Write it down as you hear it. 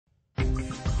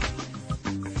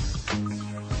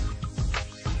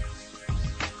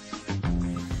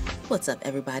What's up,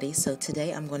 everybody? So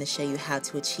today I'm going to show you how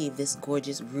to achieve this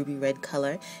gorgeous ruby red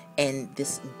color and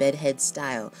this bedhead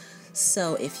style.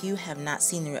 So if you have not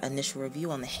seen the initial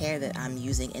review on the hair that I'm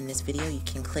using in this video, you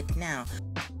can click now.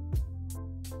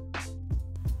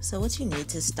 So what you need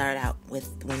to start out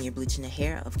with when you're bleaching the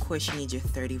hair, of course you need your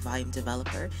 30 volume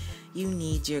developer. You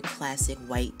need your classic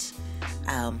white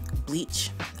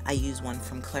bleach. I use one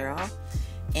from Clairol,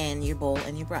 and your bowl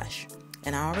and your brush.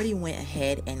 And I already went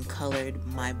ahead and colored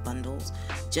my bundles.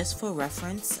 Just for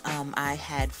reference, I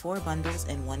had 4 bundles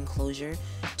and 1 closure,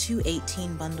 2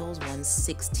 18 bundles, 1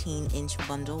 16-inch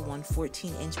bundle, 1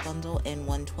 14-inch bundle, and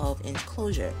 1 12-inch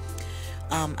closure.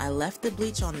 I left the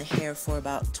bleach on the hair for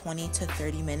about 20 to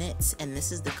 30 minutes, and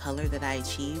this is the color that I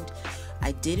achieved.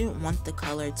 I didn't want the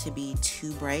color to be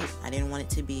too bright. I didn't want it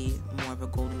to be more of a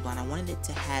golden blonde. I wanted it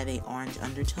to have an orange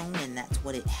undertone, and that's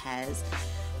what it has.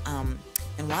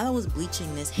 And while I was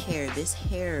bleaching this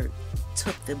hair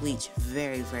took the bleach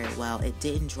very, very well. It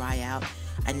didn't dry out.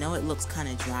 I know it looks kind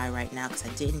of dry right now because I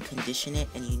didn't condition it,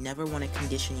 and you never want to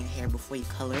condition your hair before you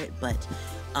color it, but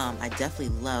I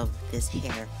definitely love this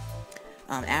hair.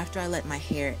 After I let my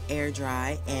hair air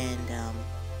dry and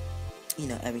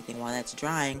everything while that's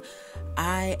drying,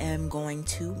 I am going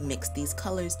to mix these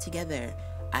colors together.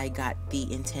 I got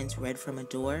the intense red from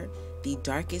Adore, the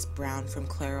darkest brown from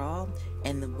Clairol,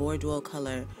 and the Bordeaux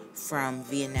color from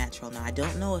Via Natural. Now, I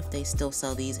don't know if they still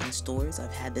sell these in stores.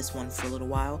 I've had this one for a little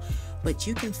while, but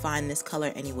you can find this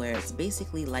color anywhere. It's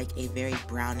basically like a very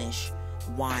brownish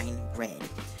wine red.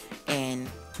 And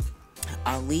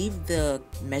I'll leave the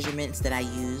measurements that I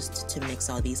used to mix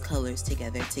all these colors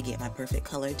together to get my perfect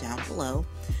color down below.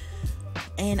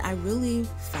 And I really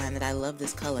find that I love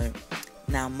this color.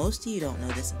 Now, most of you don't know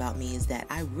this about me, is that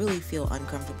I really feel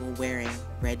uncomfortable wearing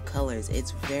red colors.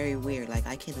 It's very weird. Like,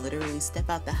 I can literally step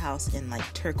out the house in like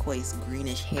turquoise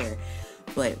greenish hair,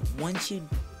 but once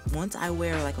I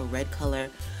wear like a red color,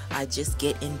 I just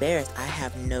get embarrassed. I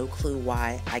have no clue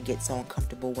why I get so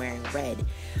uncomfortable wearing red.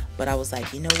 But I was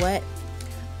like, you know what?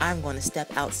 I'm going to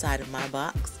step outside of my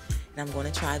box, and I'm going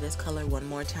to try this color one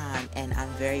more time, and I'm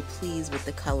very pleased with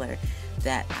the color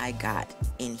that I got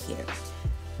in here.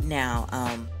 Now,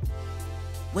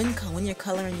 when you're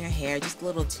coloring your hair, just a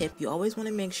little tip, you always want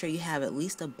to make sure you have at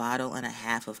least a bottle and a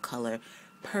half of color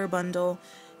per bundle,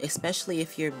 especially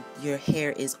if your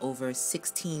hair is over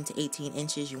 16 to 18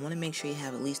 inches. You want to make sure you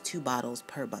have at least 2 bottles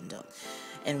per bundle.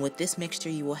 And with this mixture,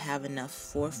 you will have enough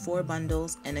for 4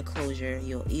 bundles and a closure.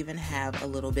 You'll even have a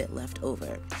little bit left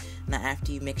over. Now,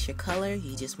 after you mix your color,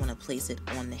 you just want to place it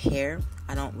on the hair.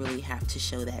 I don't really have to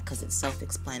show that because it's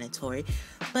self-explanatory,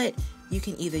 but you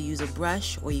can either use a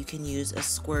brush or you can use a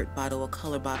squirt bottle, a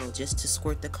color bottle, just to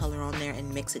squirt the color on there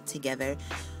and mix it together.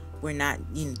 We're not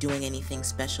doing anything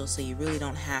special, so you really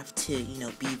don't have to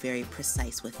be very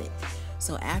precise with it.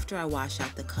 So after I wash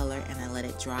out the color and I let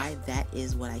it dry, that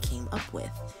is what I came up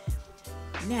with.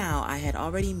 Now, I had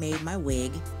already made my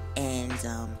wig, and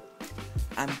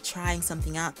I'm trying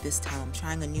something out this time. I'm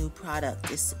trying a new product.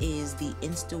 This is the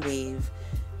InstaWave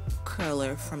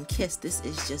curler from Kiss. This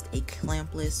is just a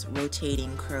clampless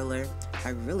rotating curler. I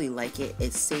really like it.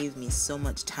 It saves me so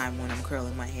much time when I'm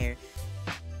curling my hair.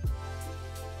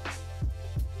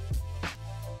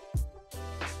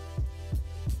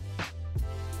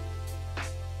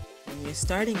 When you're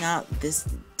starting out, this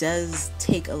does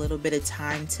take a little bit of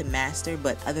time to master,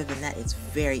 but other than that, it's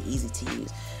very easy to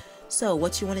use. So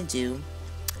what you want to do,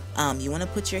 you want to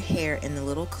put your hair in the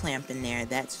little clamp in there.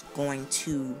 That's going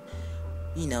to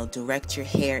direct your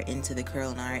hair into the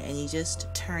curling iron, and you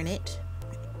just turn it,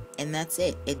 and that's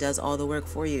it. It does all the work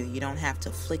for you. You don't have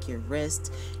to flick your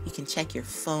wrist. You can check your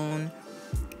phone.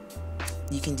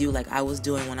 You can do like I was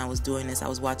doing when I was doing this. I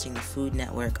was watching the Food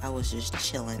Network. I was just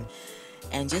chilling,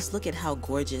 and just look at how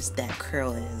gorgeous that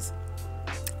curl is.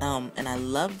 And I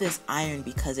love this iron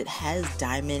because it has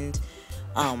diamond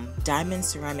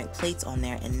ceramic plates on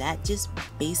there, and that just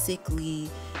basically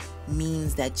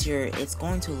means that it's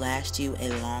going to last you a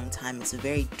long time. It's a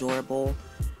very durable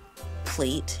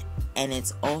plate, and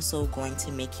it's also going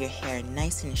to make your hair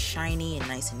nice and shiny and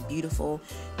nice and beautiful,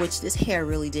 which this hair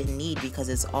really didn't need because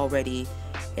it already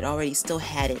still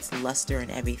had its luster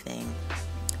and everything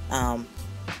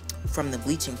from the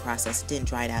bleaching process. It didn't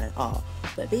dry it out at all.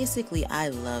 But basically, I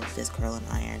love this curling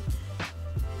iron.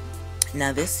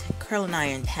 Now, this curling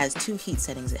iron has 2 heat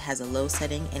settings. It has a low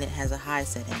setting and it has a high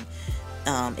setting.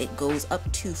 It goes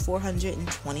up to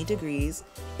 420 degrees.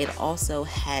 It also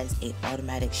has an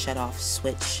automatic shut-off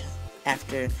switch.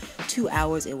 After 2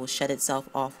 hours, it will shut itself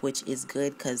off, which is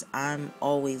good because I'm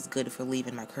always good for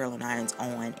leaving my curling irons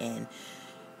on, and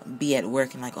be at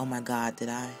work and like, oh my God, did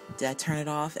I turn it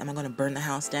off? Am I going to burn the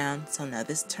house down? So no,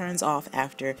 this turns off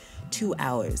after 2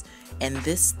 hours. And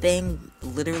this thing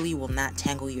literally will not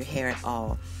tangle your hair at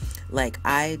all. Like,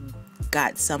 I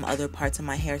got some other parts of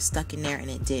my hair stuck in there and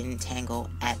it didn't tangle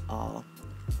at all.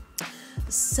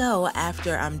 So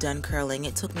after I'm done curling,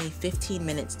 it took me 15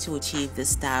 minutes to achieve this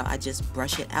style. I just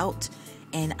brush it out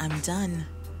and I'm done.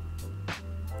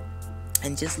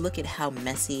 And just look at how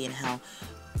messy and how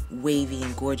wavy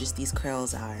and gorgeous these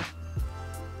curls are.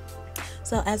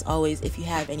 So as always, if you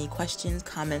have any questions,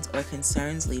 comments, or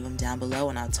concerns, leave them down below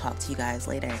and I'll talk to you guys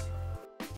later.